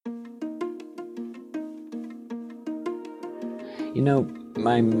You know,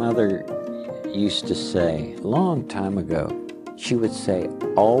 my mother used to say, a long time ago, she would say,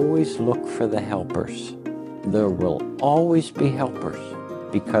 always look for the helpers. There will always be helpers,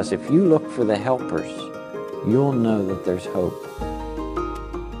 because if you look for the helpers, you'll know that there's hope.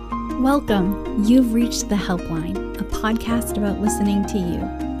 Welcome. You've reached the Helpline, a podcast about listening to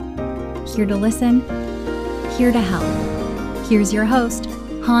you. Here to listen, here to help. Here's your host,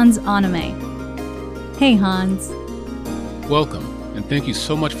 Hans Oname. Hey, Hans. Welcome, and thank you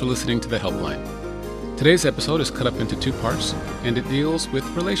so much for listening to the Helpline. Today's episode is cut up into two parts, and it deals with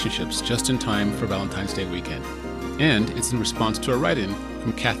relationships just in time for Valentine's Day weekend. And it's in response to a write-in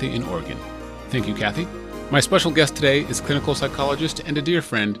from Kathy in Oregon. Thank you, Kathy. My special guest today is clinical psychologist and a dear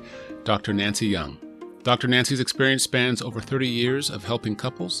friend, Dr. Nancy Young. Dr. Nancy's experience spans over 30 years of helping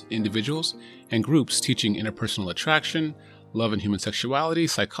couples, individuals, and groups teaching interpersonal attraction, love and human sexuality,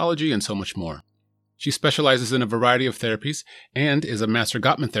 psychology, and so much more. She specializes in a variety of therapies and is a master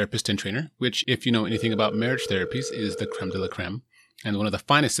Gottman therapist and trainer, which, if you know anything about marriage therapies, is the creme de la creme and one of the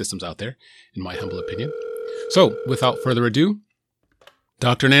finest systems out there, in my humble opinion. So, without further ado,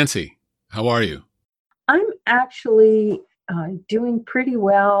 Dr. Nancy, how are you? I'm actually doing pretty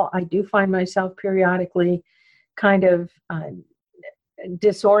well. I do find myself periodically kind of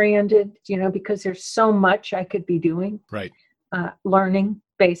disoriented, because there's so much I could be doing. Right. Learning,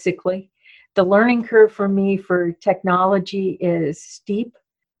 basically. The learning curve for me for technology is steep.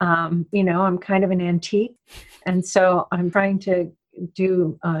 I'm kind of an antique. And so I'm trying to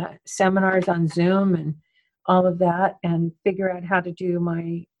do seminars on Zoom and all of that and figure out how to do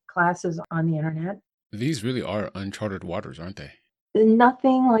my classes on the internet. These really are uncharted waters, aren't they?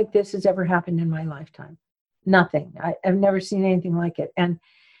 Nothing like this has ever happened in my lifetime. Nothing. I've never seen anything like it. And,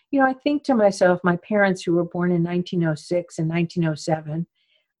 I think to myself, my parents who were born in 1906 and 1907,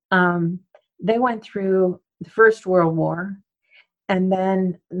 they went through the First World War and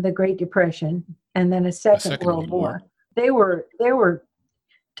then the Great Depression and then a Second World War. They were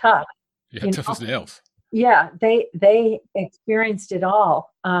tough. Yeah, tough as nails. Yeah, they experienced it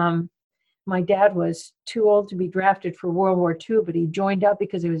all. My dad was too old to be drafted for World War II, but he joined up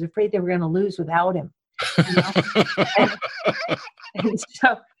because he was afraid they were going to lose without him. and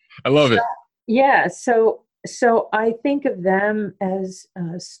so I love it. Yeah, so I think of them as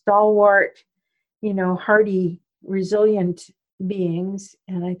stalwart, hardy, resilient beings.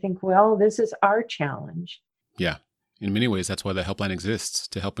 And I think, well, this is our challenge. Yeah. In many ways, that's why the Helpline exists,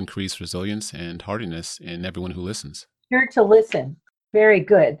 to help increase resilience and hardiness in everyone who listens. Here to listen. Very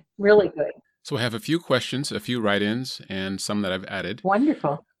good. Really good. So I have a few questions, a few write-ins, and some that I've added.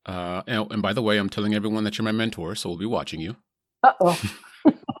 Wonderful. And by the way, I'm telling everyone that you're my mentor, so we'll be watching you. Uh-oh.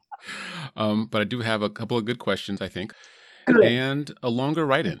 But I do have a couple of good questions, I think. Good. And a longer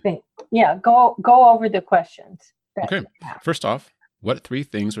write-in. Yeah, go over the questions. Okay. First off, what 3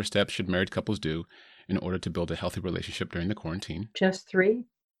 things or steps should married couples do in order to build a healthy relationship during the quarantine? Just 3?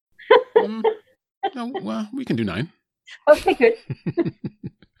 No, well, we can do 9. Okay, good.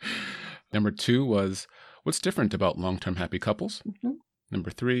 Number 2 was, what's different about long-term happy couples? Mm-hmm. Number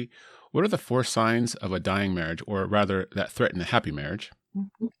 3, what are the 4 signs of a dying marriage, or rather that threaten a happy marriage?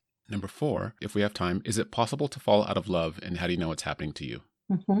 Mm-hmm. Number 4, if we have time, is it possible to fall out of love, and how do you know it's happening to you?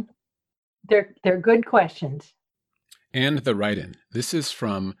 Mm-hmm. They're good questions. And the write-in. This is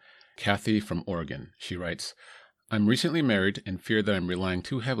from Kathy from Oregon. She writes, I'm recently married and fear that I'm relying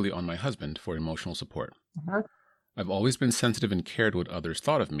too heavily on my husband for emotional support. Uh-huh. I've always been sensitive and cared what others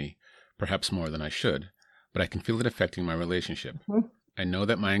thought of me, perhaps more than I should, but I can feel it affecting my relationship. Mm-hmm. I know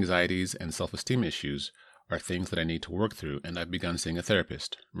that my anxieties and self-esteem issues are things that I need to work through, and I've begun seeing a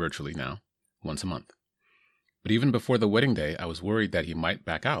therapist, virtually now, once a month. But even before the wedding day, I was worried that he might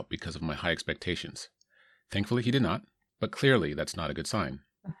back out because of my high expectations. Thankfully, he did not, but clearly that's not a good sign.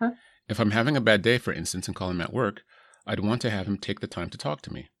 Uh-huh. If I'm having a bad day, for instance, and call him at work, I'd want to have him take the time to talk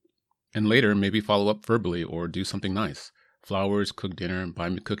to me. And later, maybe follow up verbally or do something nice. Flowers, cook dinner, buy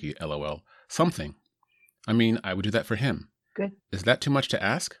me a cookie, LOL. Something. I mean, I would do that for him. Good. Is that too much to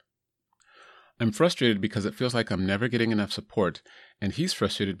ask? I'm frustrated because it feels like I'm never getting enough support, and he's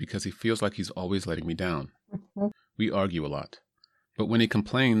frustrated because he feels like he's always letting me down. Mm-hmm. We argue a lot. But when he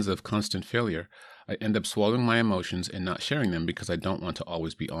complains of constant failure, I end up swallowing my emotions and not sharing them because I don't want to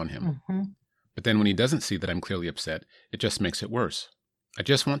always be on him. Mm-hmm. But then when he doesn't see that I'm clearly upset, it just makes it worse. I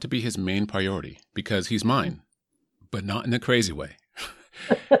just want to be his main priority because he's mine, but not in a crazy way.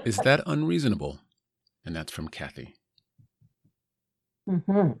 Is that unreasonable? And that's from Kathy.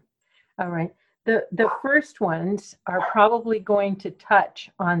 Mm-hmm. All right. The first ones are probably going to touch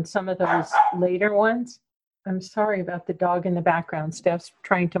on some of those later ones. I'm sorry about the dog in the background. Steph's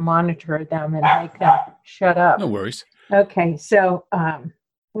trying to monitor them and make them shut up. No worries. Okay, so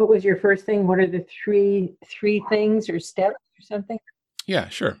what was your first thing? What are the three things or steps or something? Yeah,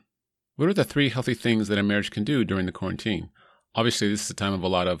 sure. What are the 3 healthy things that a marriage can do during the quarantine? Obviously, this is a time of a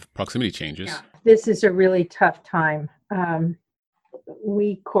lot of proximity changes. Yeah. This is a really tough time.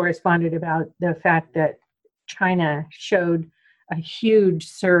 We corresponded about the fact that China showed a huge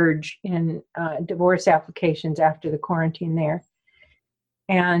surge in divorce applications after the quarantine there.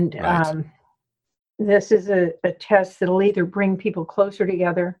 And Right. this is a test that'll either bring people closer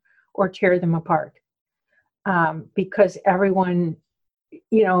together or tear them apart. Because everyone,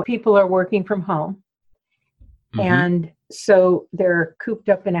 people are working from home. Mm-hmm. And so they're cooped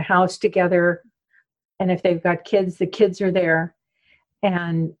up in a house together. And if they've got kids, the kids are there.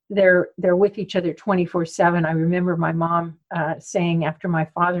 And they're with each other 24/7. I remember my mom saying after my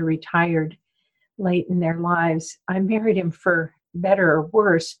father retired late in their lives, I married him for better or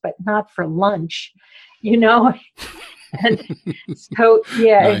worse, but not for lunch, And so,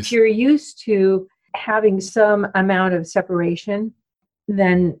 yeah, Nice. if you're used to having some amount of separation,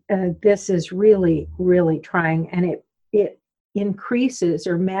 then this is really, really trying. And it increases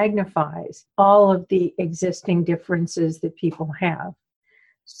or magnifies all of the existing differences that people have.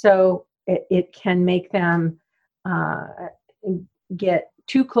 So it can make them get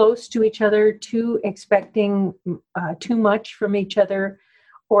too close to each other, too expecting too much from each other,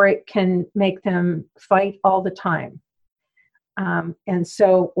 or it can make them fight all the time. And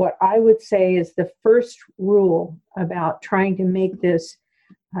so what I would say is the first rule about trying to make this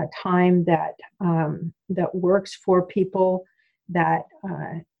time that works for people, that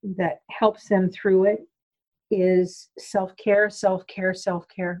helps them through it, is self-care, self-care,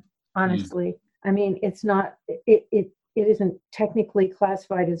 self-care. Honestly, I mean, it's not. It isn't technically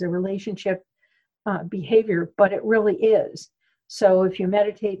classified as a relationship behavior, but it really is. So if you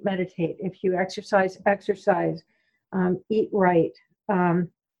meditate, meditate. If you exercise, exercise. Eat right.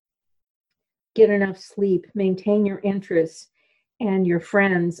 Get enough sleep. Maintain your interests and your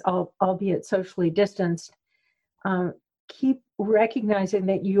friends, albeit socially distanced. Keep recognizing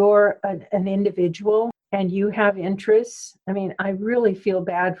that you're an individual and you have interests. I mean, I really feel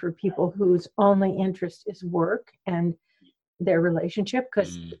bad for people whose only interest is work and their relationship,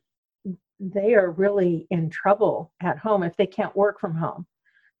 because they are really in trouble at home if they can't work from home.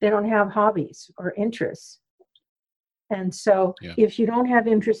 They don't have hobbies or interests. And so if you don't have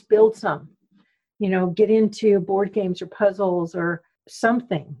interest, build some. Get into board games or puzzles or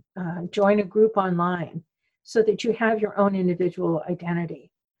something. Join a group online so that you have your own individual identity.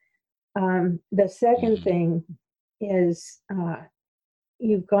 The second thing is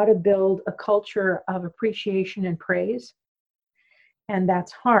you've got to build a culture of appreciation and praise. And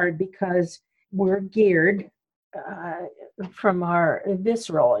that's hard because we're geared from our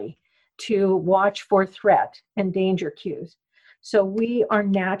viscerally to watch for threat and danger cues. So we are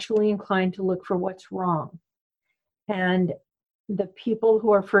naturally inclined to look for what's wrong. And the people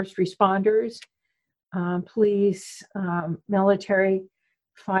who are first responders, police, military,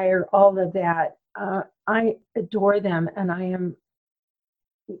 fire, all of that, I adore them, and I am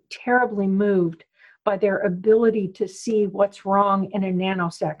terribly moved by their ability to see what's wrong in a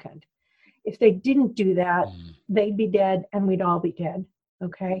nanosecond. If they didn't do that, they'd be dead and we'd all be dead.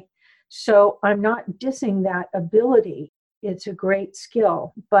 Okay. So I'm not dissing that ability. It's a great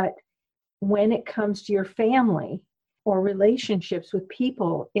skill. But when it comes to your family or relationships with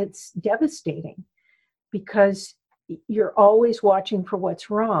people, it's devastating because you're always watching for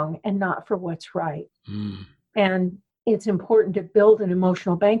what's wrong and not for what's right. And it's important to build an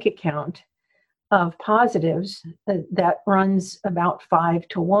emotional bank account of positives that runs about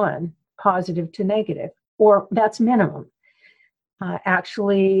 5-1, positive to negative, or that's minimum.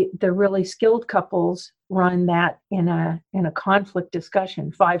 Actually, the really skilled couples run that in a conflict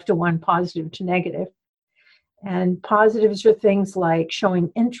discussion, 5-1, positive to negative. And positives are things like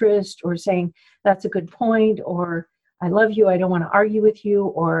showing interest or saying, that's a good point, or I love you, I don't want to argue with you,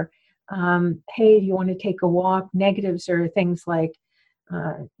 or hey, do you want to take a walk? Negatives are things like,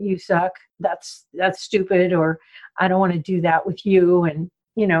 you suck, that's stupid, or I don't want to do that with you, and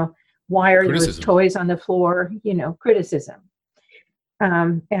why are those toys on the floor? Criticism,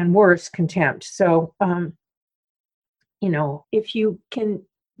 and worse, contempt. So if you can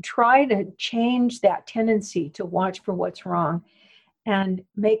try to change that tendency to watch for what's wrong and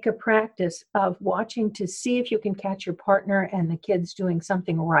make a practice of watching to see if you can catch your partner and the kids doing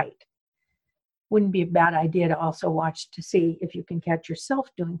something right. Wouldn't be a bad idea to also watch to see if you can catch yourself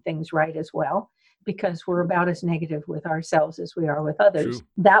doing things right as well, because we're about as negative with ourselves as we are with others. True.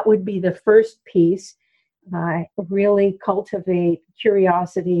 That would be the first piece. Really cultivate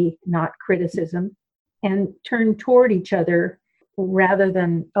curiosity, not criticism. and turn toward each other rather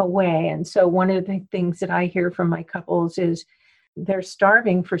than away. And so one of the things that I hear from my couples is they're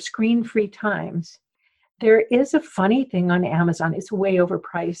starving for screen-free times. There is a funny thing on Amazon. It's way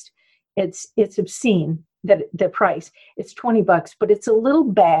overpriced. It's obscene, that the price. It's $20, but it's a little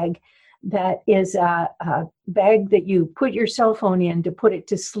bag that is a bag that you put your cell phone in to put it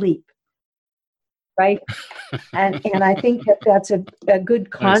to sleep, right? and I think that that's a good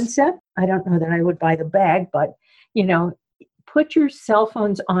concept. Nice. I don't know that I would buy the bag, but put your cell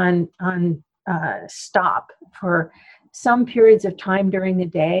phones on stop for some periods of time during the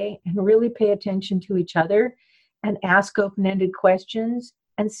day and really pay attention to each other and ask open-ended questions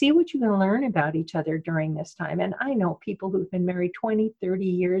and see what you can learn about each other during this time. And I know people who've been married 20, 30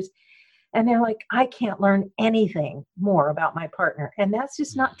 years, and they're like, I can't learn anything more about my partner. And that's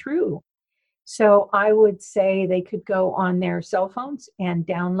just not true. So I would say they could go on their cell phones and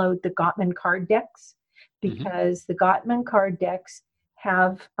download the Gottman card decks, because the Gottman card decks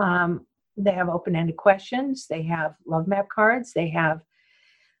have they have open-ended questions, they have love map cards, they have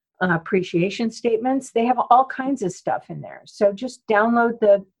appreciation statements, they have all kinds of stuff in there. So just download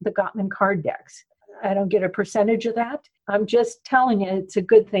the Gottman card decks. I don't get a percentage of that. I'm just telling you, it's a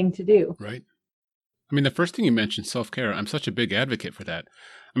good thing to do. Right. I mean, the first thing you mentioned, self-care, I'm such a big advocate for that.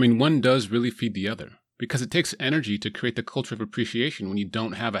 I mean, one does really feed the other, because it takes energy to create the culture of appreciation when you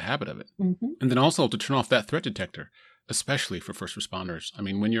don't have a habit of it. And then also to turn off that threat detector, especially for first responders. I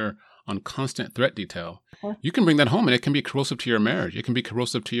mean, when you're on constant threat detail, you can bring that home and it can be corrosive to your marriage. It can be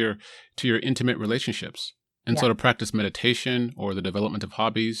corrosive to your intimate relationships. And so to practice meditation or the development of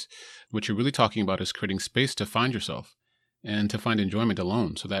hobbies, what you're really talking about is creating space to find yourself and to find enjoyment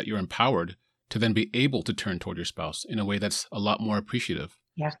alone, so that you're empowered to then be able to turn toward your spouse in a way that's a lot more appreciative.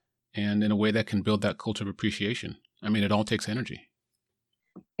 Yeah. And in a way that can build that culture of appreciation. I mean, it all takes energy.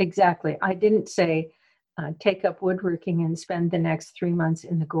 Exactly. I didn't say take up woodworking and spend the next 3 months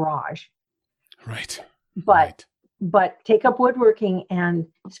in the garage. Right. But take up woodworking and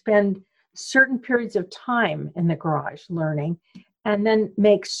spend certain periods of time in the garage learning, and then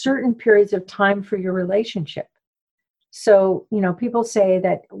make certain periods of time for your relationship. So, people say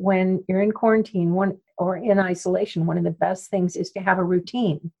that when you're in quarantine or in isolation, one of the best things is to have a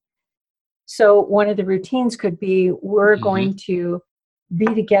routine. So one of the routines could be, we're going to be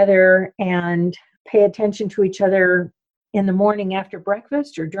together and pay attention to each other in the morning after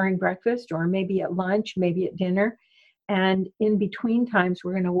breakfast or during breakfast, or maybe at lunch, maybe at dinner. And in between times,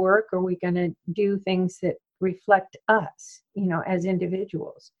 we're going to work, or we're going to do things that reflect us, as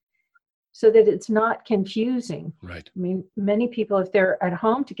individuals, so that it's not confusing. Right. I mean, many people, if they're at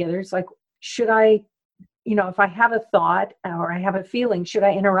home together, it's like, should I, if I have a thought or I have a feeling, should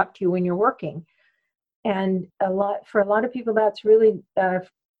I interrupt you when you're working? And for a lot of people, that's really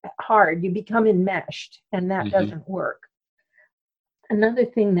hard. You become enmeshed, and that doesn't work. Another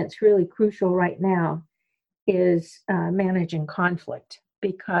thing that's really crucial right now is managing conflict,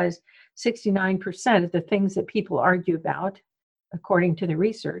 because 69% of the things that people argue about, according to the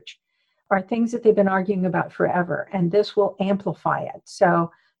research, are things that they've been arguing about forever, and this will amplify it.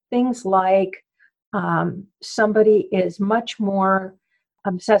 So things like somebody is much more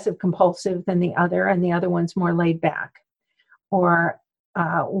obsessive compulsive than the other, and the other one's more laid back. Or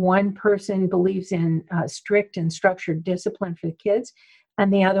one person believes in strict and structured discipline for the kids,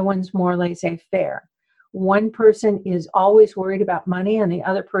 and the other one's more laissez-faire. One person is always worried about money, and the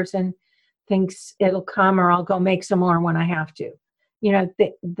other person thinks it'll come, or I'll go make some more when I have to.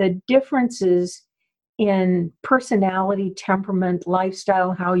 The differences in personality, temperament,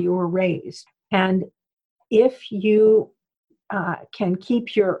 lifestyle, how you were raised. And if you can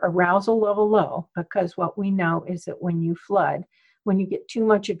keep your arousal level low, because what we know is that when you flood, when you get too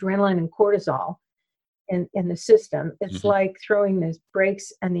much adrenaline and cortisol in the system, it's like throwing the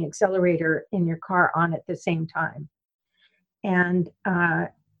brakes and the accelerator in your car on at the same time. And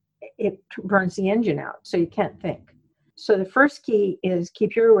it burns the engine out, so you can't think. So the first key is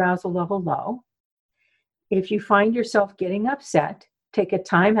keep your arousal level low. If you find yourself getting upset, take a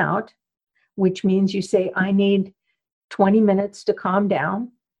time out, which means you say, I need 20 minutes to calm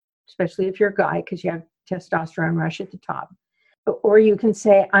down, especially if you're a guy, because you have testosterone rush at the top. Or you can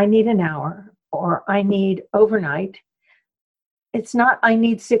say, I need an hour, or I need overnight. It's not, I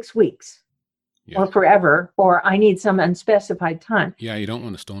need 6 weeks or forever, or I need some unspecified time. Yeah, you don't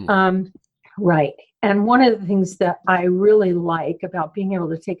want to stonewall. Right. And one of the things that I really like about being able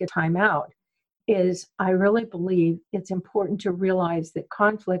to take a time out is I really believe it's important to realize that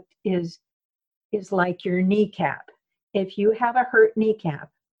conflict is like your kneecap. If you have a hurt kneecap,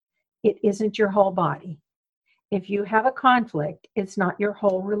 it isn't your whole body. If you have a conflict, it's not your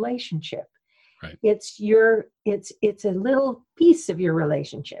whole relationship. Right. It's a little piece of your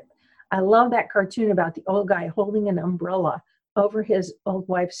relationship. I love that cartoon about the old guy holding an umbrella over his old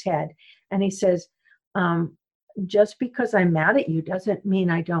wife's head. And he says, just because I'm mad at you doesn't mean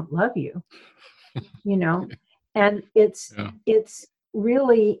I don't love you, you know? And it's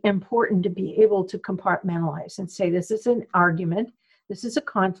really important to be able to compartmentalize and say, this is an argument, this is a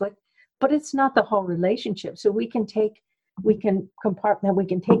conflict, but it's not the whole relationship. So we can take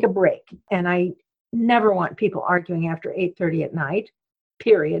a break. And I never want people arguing after 8:30 at night,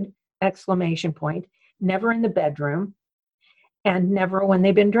 period, exclamation point, never in the bedroom, and never when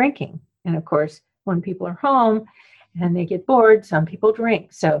they've been drinking. And of course, when people are home and they get bored, some people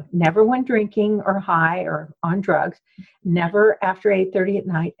drink. So never when drinking or high or on drugs, never after 8:30 at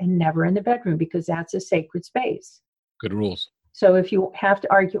night, and never in the bedroom, because that's a sacred space. Good rules. So if you have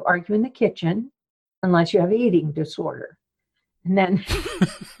to argue in the kitchen, unless you have an eating disorder. And then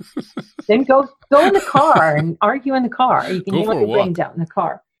go in the car and argue in the car. You can yell your brains out in the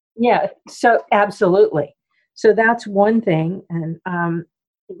car. Yeah, so absolutely. So that's one thing. And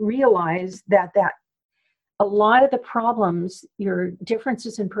realize that a lot of the problems, your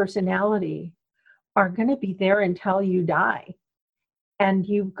differences in personality, are going to be there until you die. And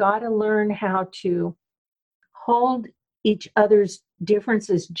you've got to learn how to hold each other's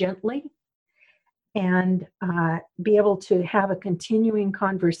differences gently and be able to have a continuing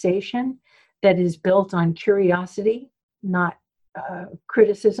conversation that is built on curiosity, not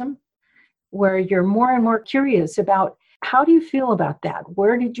criticism, where you're more and more curious about, how do you feel about that?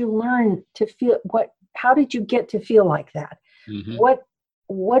 Where did you learn to feel? How did you get to feel like that? Mm-hmm.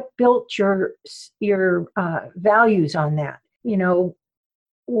 What built your values on that? You know,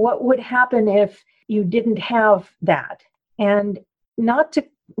 what would happen if you didn't have that? And not to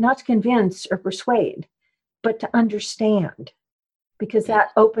convince or persuade, but to understand, because that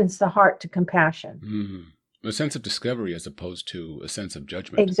opens the heart to compassion. Mm-hmm. A sense of discovery as opposed to a sense of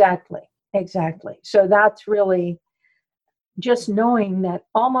judgment. Exactly. So that's really just knowing that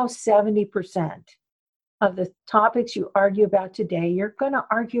almost 70% of the topics you argue about today, you're going to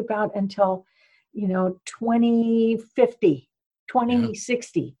argue about until, 2050,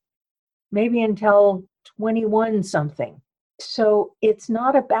 2060, maybe until 21 something. So it's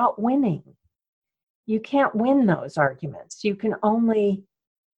not about winning. You can't win those arguments. You can only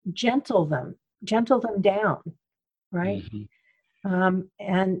gentle them down, right? Mm-hmm.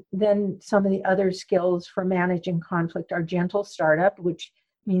 And then some of the other skills for managing conflict are gentle startup, which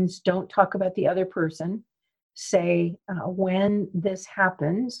means don't talk about the other person. Say, when this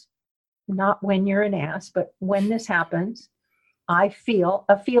happens, not when you're an ass, but when this happens, I feel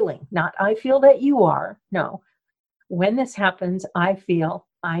a feeling, not I feel that you are. No. When this happens, I feel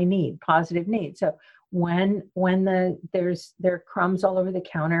I need positive need. So when there are crumbs all over the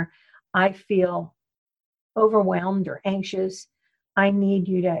counter, I feel overwhelmed or anxious. I need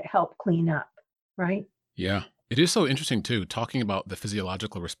you to help clean up, right? Yeah. It is so interesting too, talking about the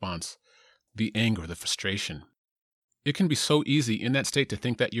physiological response, the anger, the frustration. It can be so easy in that state to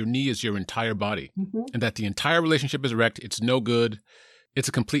think that your knee is your entire body, mm-hmm. and that the entire relationship is wrecked. It's no good. It's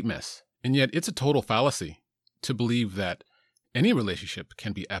a complete mess. And yet it's a total fallacy to believe that any relationship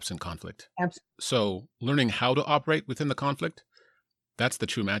can be absent conflict. Absolutely. So learning how to operate within the conflict, that's the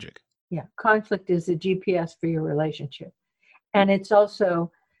true magic. Yeah. Conflict is the GPS for your relationship. And it's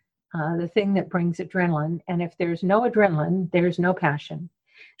also the thing that brings adrenaline. And if there's no adrenaline, there's no passion.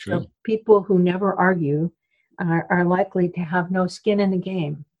 True. So people who never argue are likely to have no skin in the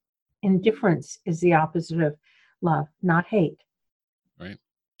game. Indifference is the opposite of love, not hate. Right.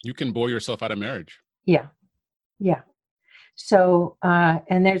 You can bore yourself out of marriage. Yeah. So,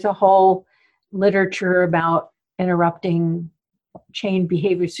 and there's a whole literature about interrupting chain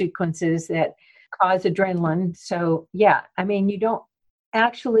behavior sequences that cause adrenaline. So, yeah, I mean, you don't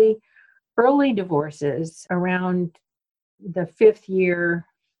actually, early divorces around the 5th year,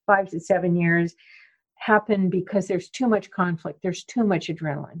 5 to 7 years, happen because there's too much conflict. There's too much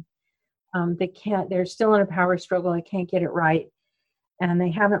adrenaline. They're still in a power struggle. They can't get it right. And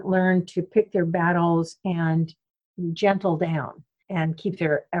they haven't learned to pick their battles and gentle down and keep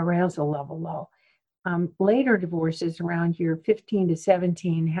their arousal level low. Later divorces around year 15 to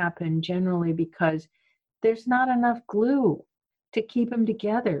 17 happen generally because there's not enough glue to keep them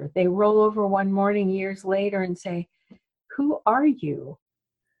together. They roll over one morning years later and say, who are you?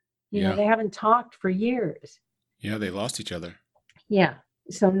 You know, they haven't talked for years. Yeah, they lost each other. Yeah.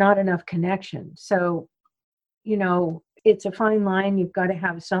 So not enough connection. So, it's a fine line. You've got to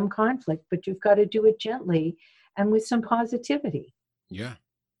have some conflict, but you've got to do it gently and with some positivity. Yeah.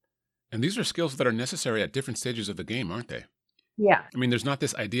 And these are skills that are necessary at different stages of the game, aren't they? Yeah. I mean, there's not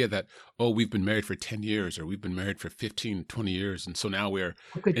this idea that, oh, we've been married for 10 years or we've been married for 15, 20 years. And so now we're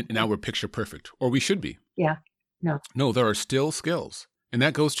picture perfect, or we should be. Yeah. No, there are still skills. And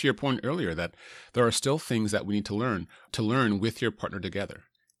that goes to your point earlier that there are still things that we need to learn with your partner together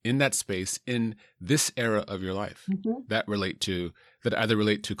in that space, in this era of your life, that either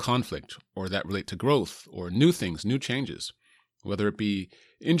relate to conflict or that relate to growth or new things, new changes, whether it be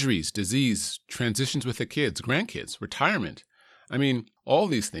injuries, disease, transitions with the kids, grandkids, retirement. I mean, all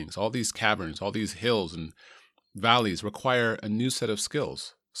these things, all these caverns, all these hills and valleys require a new set of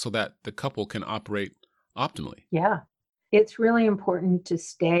skills so that the couple can operate optimally. Yeah. It's really important to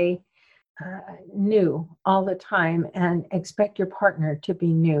stay new all the time and expect your partner to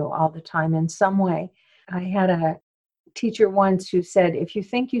be new all the time in some way. I had a teacher once who said, if you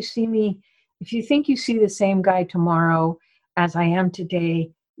think you see the same guy tomorrow as I am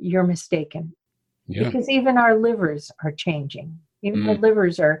today, you're mistaken. Yeah. Because even our livers are changing. Even our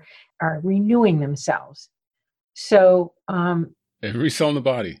livers are renewing themselves. So every cell in the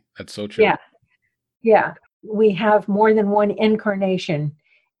body. That's so true. Yeah. Yeah. We have more than one incarnation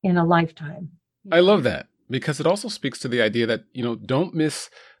in a lifetime. I love that, because it also speaks to the idea that, don't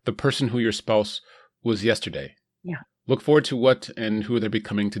miss the person who your spouse was yesterday. Yeah. Look forward to what and who they're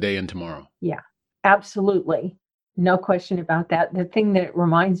becoming today and tomorrow. Yeah, absolutely. No question about that. The thing that it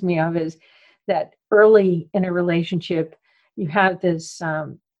reminds me of is that early in a relationship, you have this,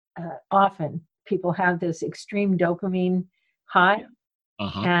 often people have this extreme dopamine high.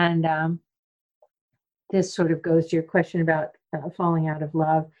 And this sort of goes to your question about falling out of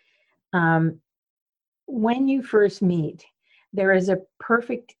love. When you first meet, there is a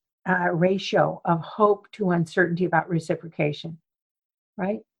perfect ratio of hope to uncertainty about reciprocation,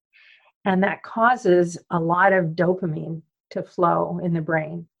 right? And that causes a lot of dopamine to flow in the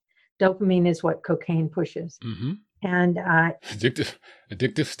brain. Dopamine is what cocaine pushes. And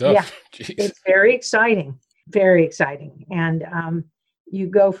addictive stuff. Yeah, Jeez. It's very exciting, very exciting. And you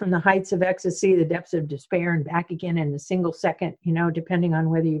go from the heights of ecstasy, the depths of despair, and back again in a single second, depending on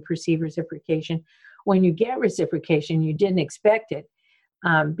whether you perceive reciprocation. When you get reciprocation, you didn't expect it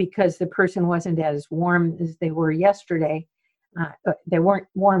because the person wasn't as warm as they were yesterday. They weren't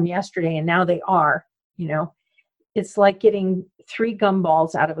warm yesterday, and now they are. It's like getting 3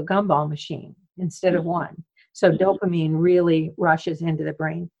 gumballs out of a gumball machine instead of 1. So dopamine really rushes into the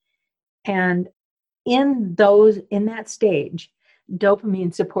brain. And in that stage,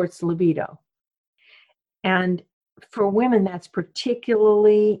 dopamine supports libido. And for women, that's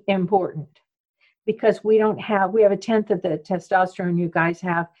particularly important because we have a 10th of the testosterone you guys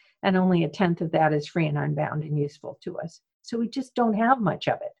have, and only a 10th of that is free and unbound and useful to us. So we just don't have much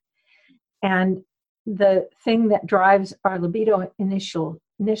of it. And the thing that drives our libido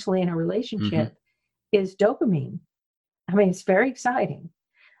initially in a relationship is dopamine. I mean, it's very exciting.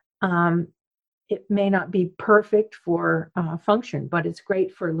 It may not be perfect for function, but it's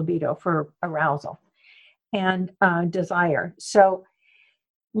great for libido, for arousal and desire. So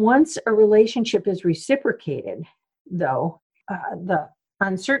once a relationship is reciprocated, though, the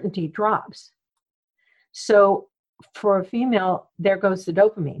uncertainty drops. So for a female, there goes the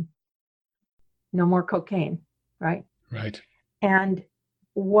dopamine. No more cocaine, right? Right. And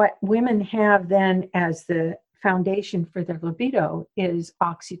what women have then as the foundation for their libido is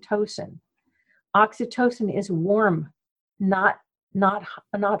oxytocin. Oxytocin is warm, not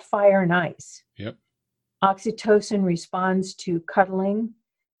fire and ice. Yep. Oxytocin responds to cuddling,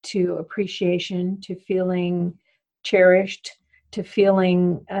 to appreciation, to feeling cherished, to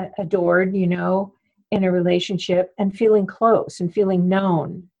feeling adored, in a relationship, and feeling close and feeling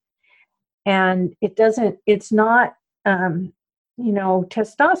known. And it's not,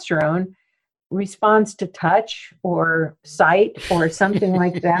 testosterone responds to touch or sight or something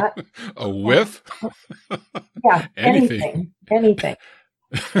like that. A whiff? Yeah, anything. Yeah.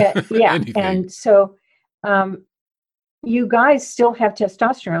 Anything. And so you guys still have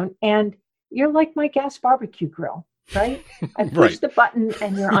testosterone, and you're like my gas barbecue grill, right? I push the button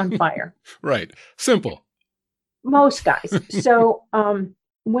and you're on fire. Right. Simple. Most guys. So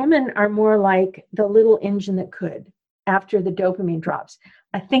women are more like the little engine that could after the dopamine drops.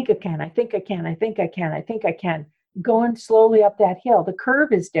 I think I can, I think I can, I think I can, I think I can. Going slowly up that hill. The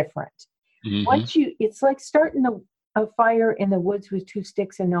curve is different. It's like starting a fire in the woods with 2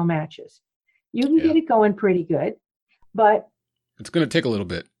 sticks and no matches. You can get it going pretty good, but it's going to take a little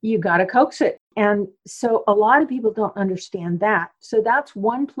bit. You got to coax it. And so a lot of people don't understand that. So that's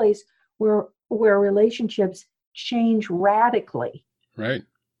one place where relationships change radically. Right.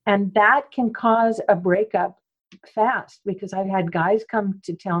 And that can cause a breakup fast, because I've had guys come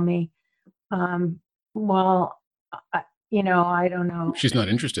to tell me, well, I don't know. She's not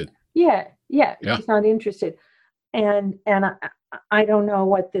interested. Yeah. She's not interested. And I don't know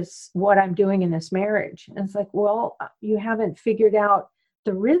what I'm doing in this marriage. And it's like, well, you haven't figured out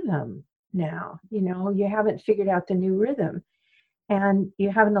the rhythm now, you haven't figured out the new rhythm, and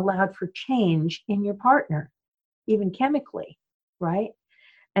you haven't allowed for change in your partner, even chemically, right?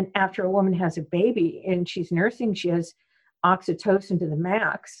 And after a woman has a baby and she's nursing, she has oxytocin to the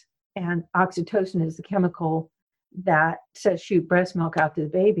max, and oxytocin is the chemical that says shoot breast milk out to the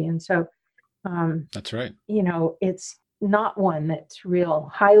baby. And so, that's right. It's not one that's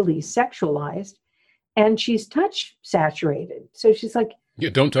real highly sexualized, and she's touch saturated. So she's like, yeah,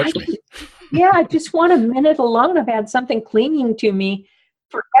 don't touch me. I just want a minute alone. I've had something clinging to me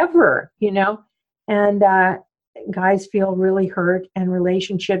forever, and guys feel really hurt, and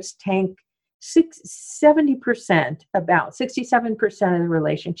relationships tank. 67% of the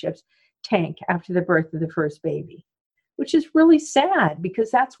relationships tank after the birth of the first baby, which is really sad, because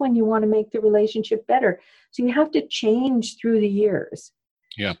that's when you want to make the relationship better. So you have to change through the years.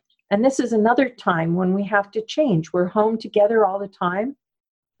 Yeah. And this is another time when we have to change. We're home together all the time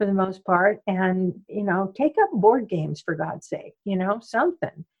for the most part. And, take up board games, for God's sake,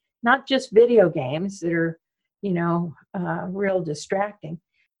 something, not just video games that are, real distracting.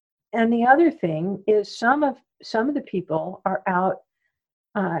 And the other thing is some of the people are out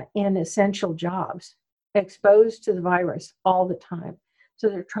in essential jobs, exposed to the virus all the time. So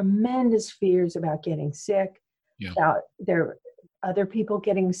there are tremendous fears about getting sick, about their other people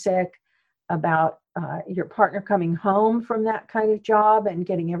getting sick, about your partner coming home from that kind of job and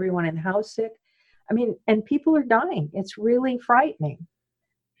getting everyone in the house sick. I mean, and people are dying. It's really frightening.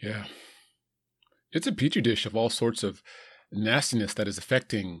 Yeah. It's a petri dish of all sorts of nastiness that is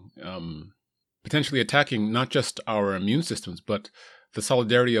affecting, potentially attacking not just our immune systems, but the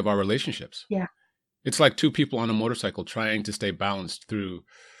solidarity of our relationships. Yeah. It's like two people on a motorcycle trying to stay balanced through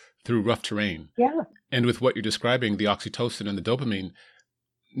rough terrain. Yeah. And with what you're describing, the oxytocin and the dopamine,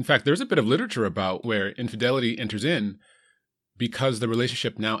 in fact, there's a bit of literature about where infidelity enters in because the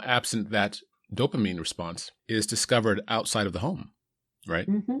relationship, now absent that dopamine response, is discovered outside of the home, right?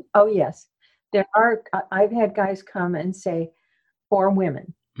 Mm-hmm. Oh, yes. I've had guys come and say, or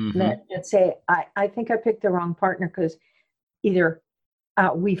women, that say, I think I picked the wrong partner because either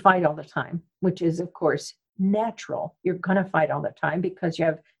we fight all the time, which is, of course, natural. You're going to fight all the time because you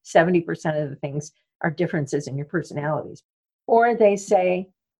have 70% of the things are differences in your personalities. Or they say,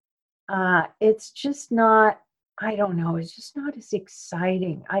 it's just not, I don't know, it's just not as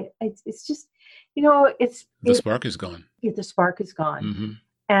exciting. It's just, the spark is gone. The spark is gone. Mm-hmm.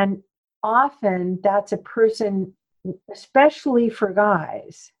 And often that's a person, especially for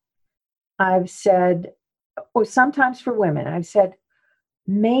guys, I've said, or sometimes for women, I've said,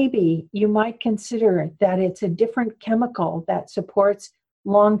 maybe you might consider that it's a different chemical that supports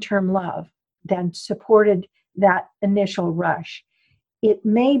long-term love than supported that initial rush. It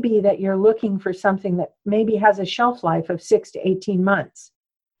may be that you're looking for something that maybe has a shelf life of 6 to 18 months,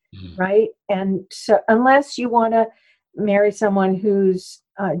 right? And so unless you want to marry someone who's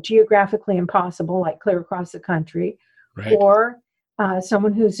geographically impossible, like clear across the country, right, or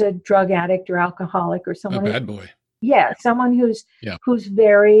someone who's a drug addict or alcoholic, or someone a bad boy. Yeah, someone who's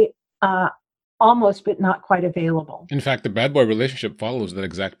very almost but not quite available. In fact, the bad boy relationship follows that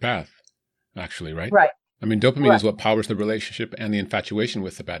exact path, actually, right? Right. I mean, dopamine is what powers the relationship and the infatuation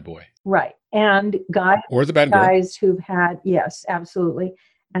with the bad boy. Right. And guys, or the bad girl. Guys who've had, yes, absolutely.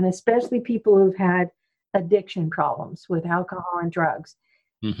 And especially people who've had addiction problems with alcohol and drugs.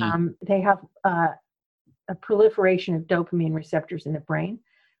 Mm-hmm. They have a proliferation of dopamine receptors in the brain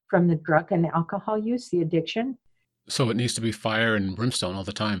from the drug and alcohol use, the addiction. So it needs to be fire and brimstone all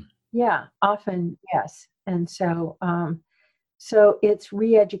the time. Yeah, often, yes. And so, so it's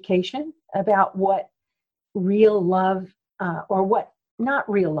re-education about what real love, or what, not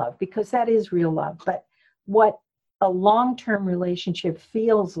real love, because that is real love, but what a long-term relationship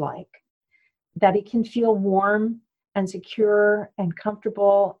feels like, that it can feel warm and secure and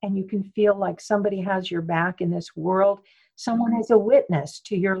comfortable, and you can feel like somebody has your back in this world. Someone is a witness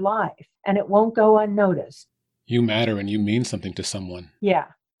to your life, and it won't go unnoticed. You matter and you mean something to someone. Yeah,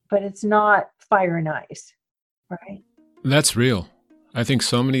 but it's not fire and ice, right? That's real. I think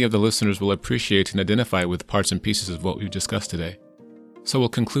so many of the listeners will appreciate and identify with parts and pieces of what we've discussed today. So we'll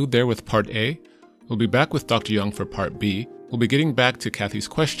conclude there with part A. We'll be back with Dr. Young for part B. We'll be getting back to Kathy's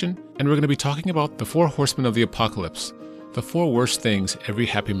question, and we're going to be talking about the 4 horsemen of the apocalypse, the 4 worst things every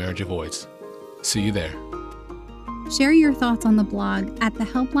happy marriage avoids. See you there. Share your thoughts on the blog at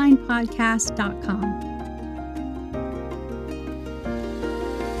thehelplinepodcast.com.